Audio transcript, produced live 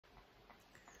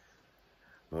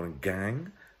Morning,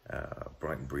 gang.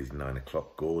 Bright and breezy 9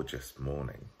 o'clock, gorgeous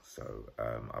morning. So,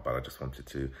 but I just wanted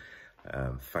to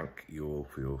thank you all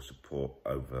for your support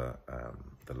over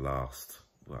the last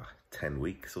 10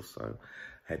 weeks or so,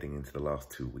 heading into the last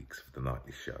 2 weeks of the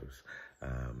nightly shows.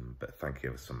 But thank you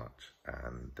ever so much,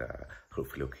 and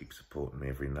hopefully you'll keep supporting me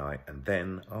every night. And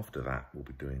then after that, we'll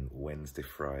be doing Wednesday,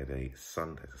 Friday,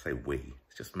 Sunday. I say we,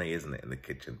 it's just me, isn't it, in the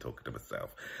kitchen talking to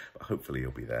myself, but hopefully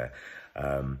you'll be there.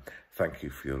 Thank you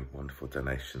for your wonderful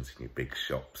donations and your big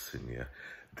shops and your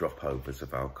drop overs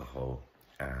of alcohol.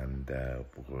 And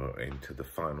we're into the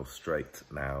final straight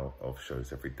now of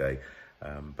shows every day.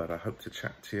 But I hope to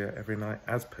chat to you every night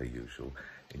as per usual.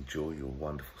 Enjoy your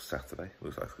wonderful Saturday.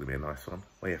 Looks like it's going to be a nice one.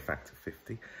 Weigh a factor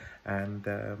 50. And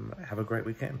have a great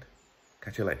weekend.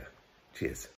 Catch you later. Cheers.